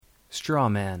Straw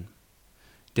man.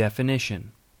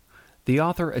 Definition. The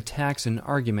author attacks an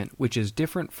argument which is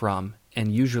different from,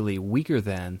 and usually weaker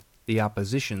than, the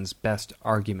opposition's best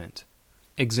argument.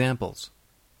 Examples.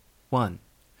 1.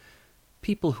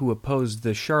 People who opposed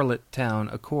the Charlottetown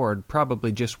Accord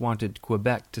probably just wanted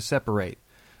Quebec to separate,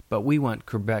 but we want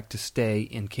Quebec to stay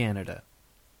in Canada.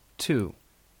 2.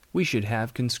 We should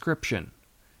have conscription.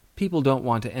 People don't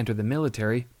want to enter the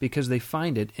military because they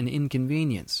find it an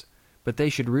inconvenience, but they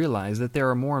should realize that there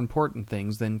are more important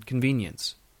things than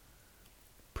convenience.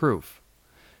 Proof.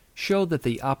 Show that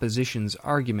the opposition's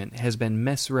argument has been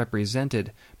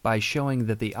misrepresented by showing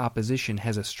that the opposition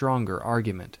has a stronger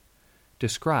argument.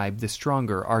 Describe the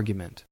stronger argument.